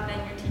 rather than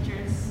your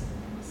teachers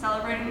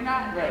celebrating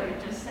that, Right. they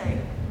would just say,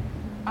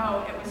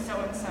 oh, it was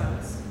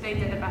so-and-so's, they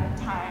did a bad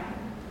time,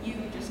 you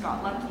just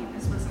got lucky,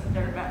 this wasn't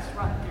their best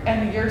run through.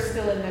 And you're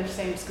still in their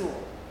same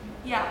school.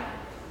 Yeah,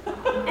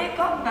 It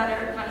got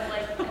better, but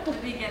like at the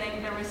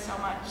beginning there was so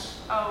much,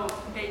 oh,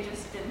 they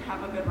just didn't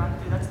have a good run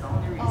through, that's the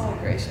only reason. Oh,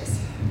 gracious.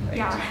 Right.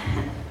 Yeah.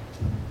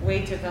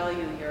 Way to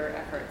value your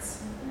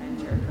efforts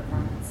and your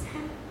performance.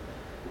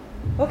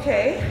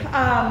 Okay,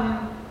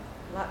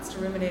 lots to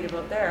ruminate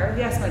about there.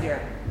 Yes, my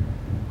dear.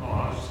 Oh,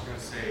 I was just going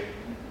to say,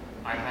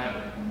 I had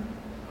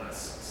a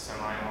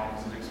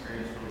semi-opposite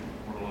experience from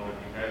what a lot of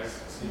you guys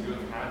seem to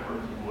have had, where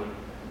people would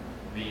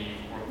leave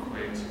or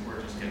quit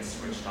or just get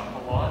switched up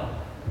a lot.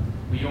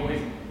 We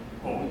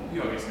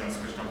obviously got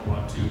switched up a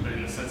lot too, but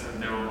in the sense that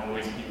there were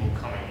always people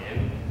coming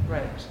in.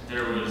 Right.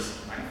 There was,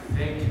 I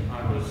think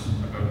I was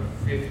about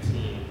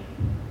 15,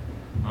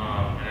 and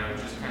I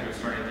was just kind of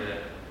starting to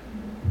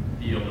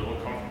be a little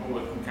comfortable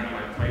with kind of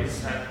my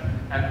place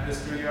at the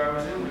studio I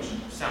was in, which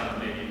sounds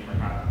maybe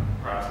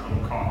perhaps a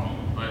little cocky,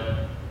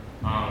 but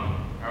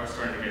I was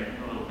starting to get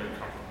a little bit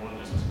comfortable and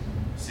just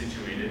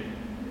situated.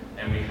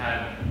 And we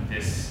had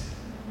this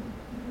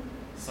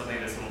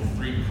little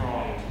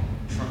three-pronged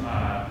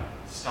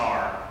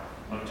star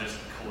of just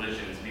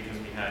collisions, because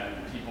we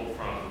had people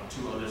from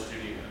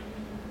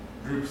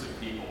groups of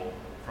people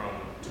from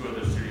two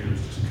other studios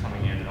just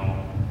coming in and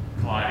all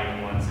colliding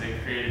at once.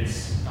 It created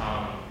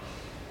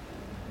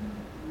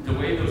the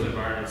way those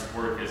environments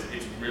work is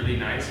it's really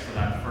nice for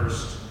that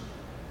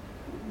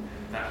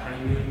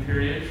honeymoon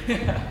period,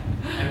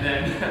 and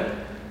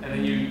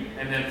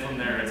then from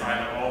there it's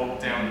either all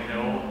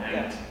downhill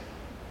and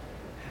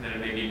then it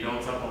maybe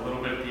builds up a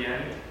little bit at the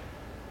end,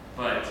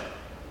 but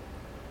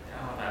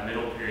that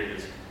middle period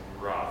is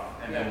rough,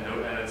 and then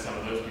some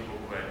of those people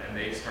quit and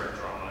they start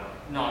drama.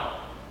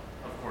 Not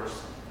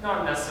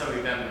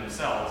necessarily them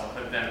themselves,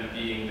 but them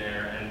being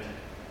there and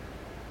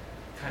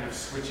kind of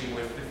switching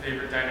with the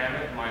favorite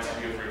dynamic. In my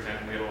studio, for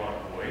example, we had a lot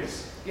of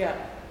boys. Yeah.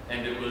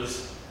 And it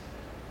was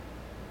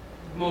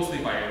mostly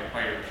by your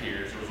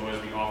peers. There was always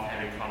the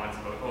offhanded comments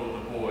about, oh,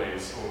 the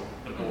boys, or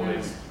the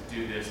boys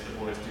do this, the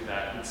boys do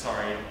that. And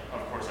sorry,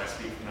 of course I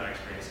speak from that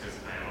experience because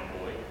I am a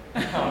boy.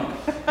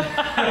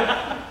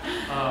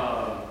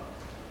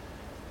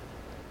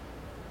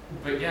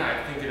 But yeah,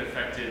 I think it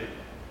affected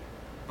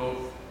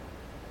both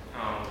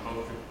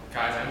the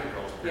guys and the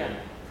girls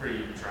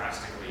pretty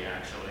drastically,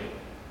 actually.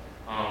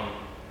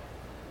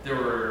 There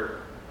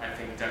were, I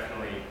think,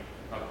 definitely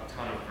a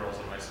ton of girls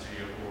in my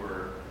studio who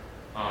were,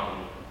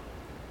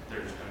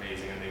 they're just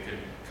amazing, and they could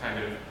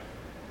kind of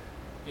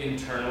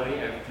internally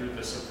and through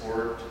the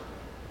support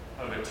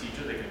of a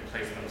teacher, they could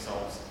place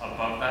themselves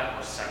above that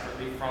or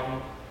separately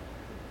from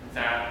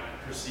that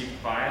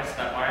perceived bias.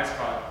 That bias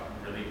got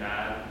really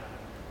bad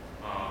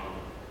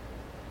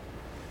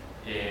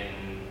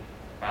in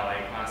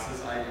ballet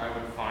classes, I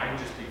would find,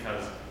 just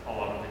because a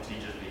lot of the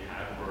teachers we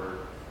had were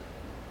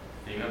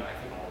female. I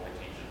think all of the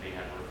teachers we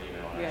had were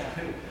female,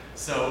 actually. Yeah.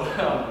 So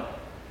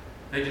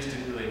they just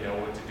didn't really know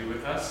what to do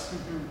with us.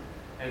 Mm-hmm.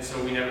 And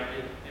so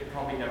it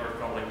probably never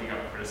felt like we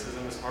got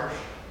criticism as harsh.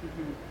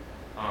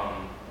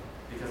 Mm-hmm.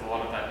 Because a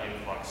lot of that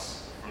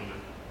influx from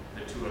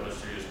the two other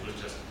studios was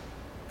just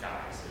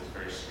guys. It was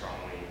very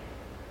strongly,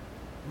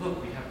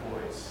 look, we have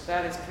boys.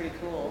 That is pretty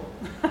cool.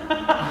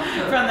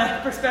 From the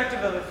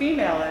perspective of a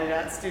female in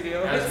that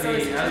studio. As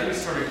we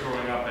started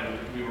growing up, and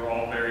we were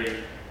all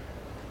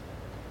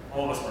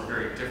of us were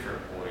very different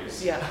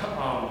boys. Yeah.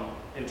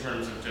 In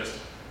terms of just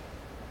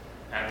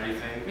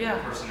everything,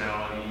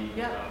 personality,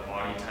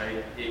 body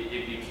type,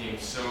 it became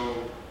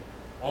so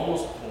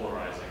almost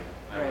polarizing,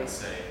 I would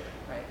say.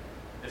 Right.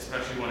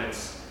 Especially when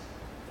it's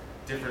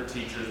different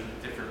teachers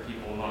with different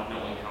people not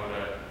knowing how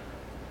to,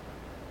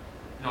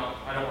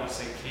 I don't want to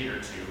say cater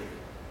to,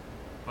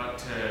 but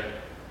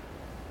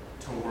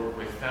to work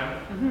with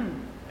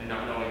them, and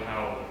not knowing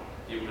how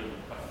it would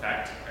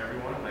affect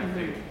everyone. And I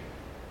think,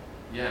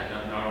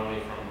 not only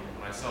from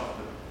myself,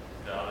 but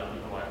the other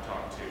people I've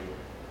talked to,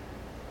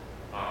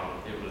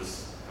 it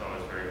was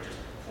very just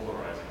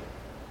polarizing.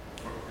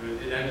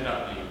 It ended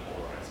up being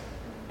polarizing.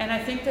 And I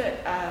think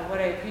that what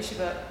I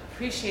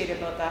appreciate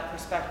about that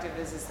perspective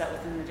is that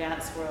within the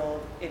dance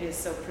world, it is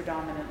so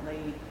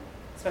predominantly,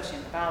 especially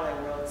in the ballet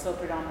world, so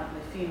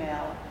predominantly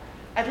female.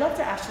 I'd love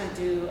to actually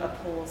do a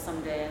poll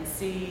someday and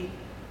see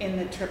in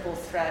the triple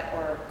threat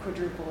or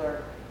quadruple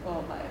or,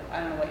 I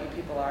don't know what you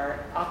people are,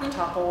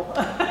 octuple,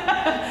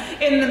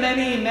 in the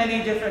many,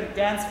 many different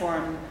dance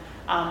form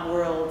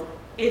world,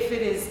 if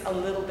it is a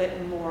little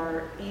bit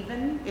more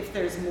even, if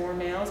there's more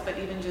males, but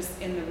even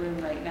just in the room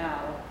right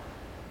now,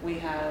 we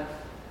have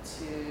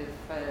 2,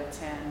 5,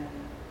 10,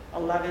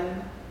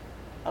 11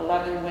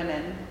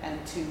 women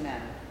and 2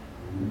 men.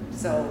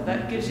 So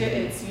that gives you,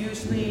 it's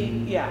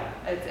usually,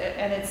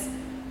 and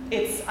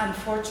it's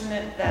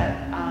unfortunate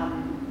that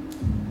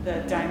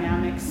the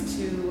dynamics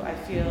too, I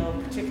feel,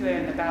 particularly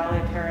in the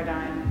ballet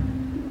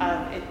paradigm,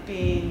 of it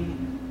being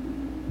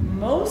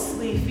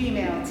mostly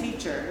female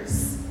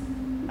teachers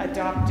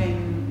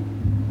adopting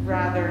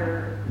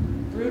rather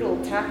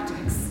brutal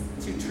tactics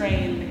to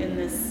train in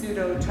this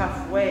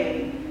pseudo-tough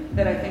way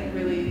that I think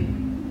really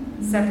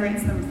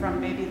separates them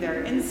from maybe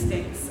their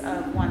instincts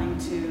of wanting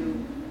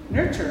to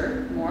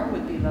nurture more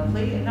would be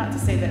lovely. And not to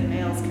say that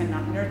males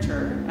cannot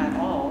nurture at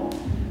all,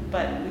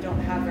 but we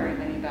don't have very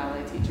many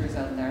ballet teachers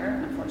out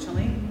there,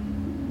 unfortunately.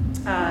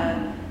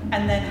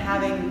 And then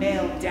having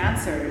male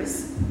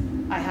dancers,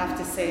 I have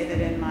to say that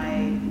in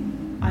my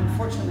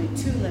unfortunately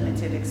too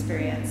limited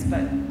experience,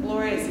 but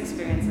glorious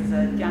experience as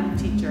a young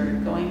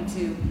teacher going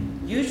to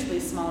usually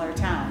smaller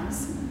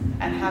towns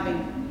and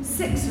having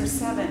 6 or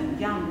 7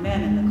 young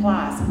men in the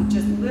class, it would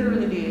just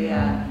literally be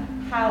a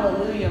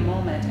hallelujah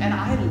moment. And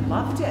I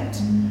loved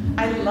it.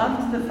 I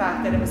loved the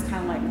fact that it was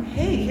kind of like,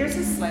 hey, here's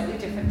a slightly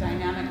different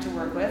dynamic to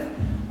work with.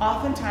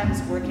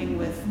 Oftentimes working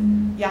with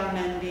young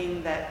men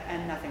being that,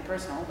 and nothing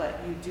personal, but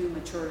you do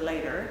mature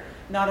later,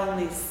 not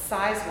only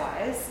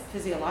size-wise,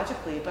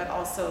 physiologically, but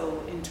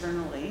also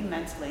internally,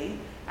 mentally,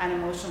 and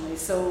emotionally.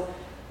 So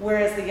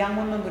whereas the young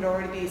woman would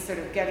already be sort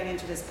of getting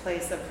into this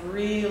place of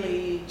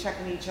really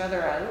checking each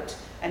other out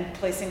and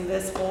placing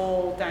this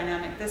whole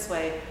dynamic this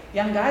way,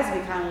 young guys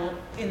would be kind of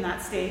in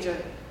that stage of,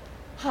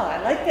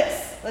 I like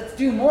this, let's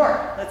do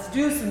more, let's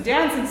do some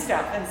dancing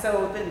stuff. And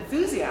so the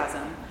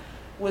enthusiasm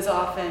was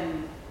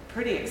often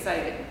pretty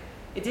exciting.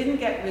 It didn't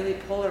get really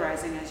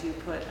polarizing, as you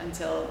put,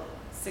 until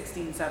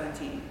 16,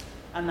 17.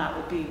 And that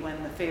would be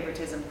when the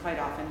favoritism quite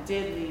often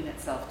did lean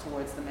itself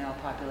towards the male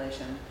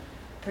population,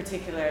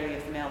 particularly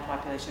if the male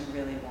population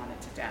really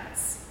wanted to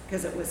dance.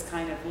 Because it was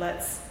kind of,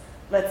 let's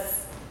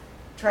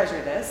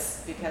treasure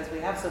this, because we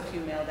have so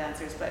few male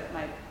dancers, but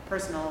my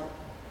personal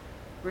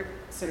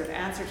sort of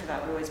answer to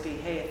that would always be,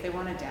 hey, if they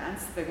want to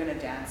dance, they're going to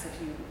dance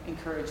if you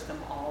encourage them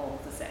all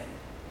the same.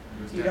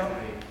 It was You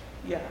definitely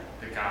Yeah.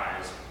 the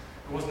guys.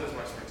 It wasn't as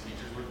much the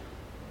teachers would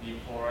be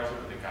polarizing,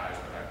 but the guys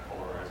would have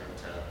polarizing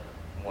to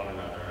one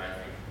another, and I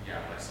think,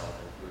 myself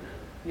included.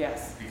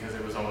 Yes. Because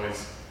it was often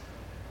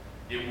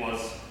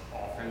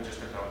just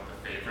about the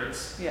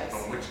favorites. Yes.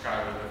 But which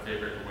guy was the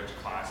favorite in which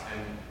class,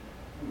 and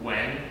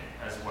when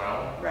as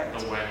well. Right.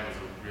 The when was a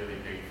really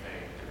big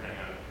thing, depending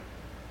on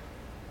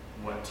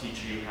what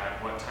teacher you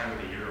had, what time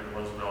of the year it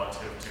was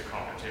relative to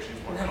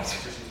competitions, what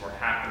competitions were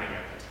happening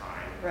at the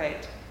time.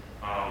 Right.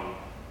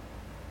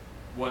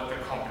 What the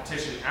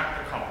competition at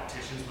the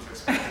competitions was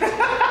expected to look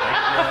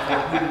like,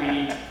 therefore who we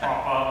need to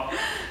prop up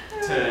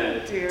to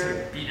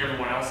beat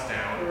everyone else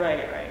down.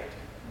 Right.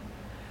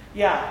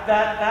 Yeah,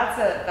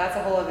 that's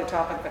a whole other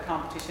topic, the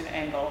competition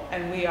angle,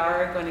 and we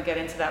are going to get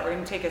into that. We're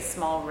going to take a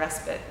small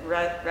rest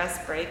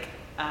break,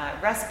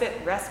 lots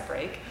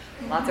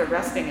of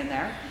resting in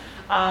there,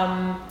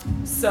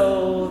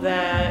 so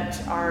that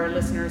our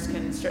listeners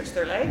can stretch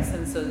their legs,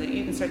 and so that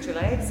you can stretch your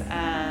legs,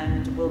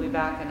 and we'll be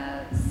back in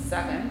a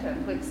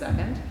quick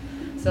second.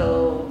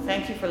 So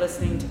thank you for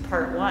listening to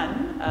part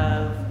 1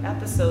 of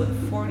episode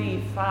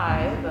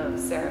 45 of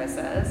Sarah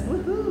Says.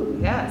 Woohoo,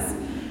 yes.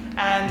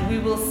 And we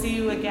will see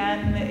you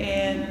again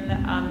in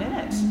a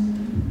minute.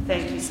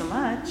 Thank you so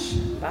much.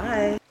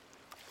 Bye.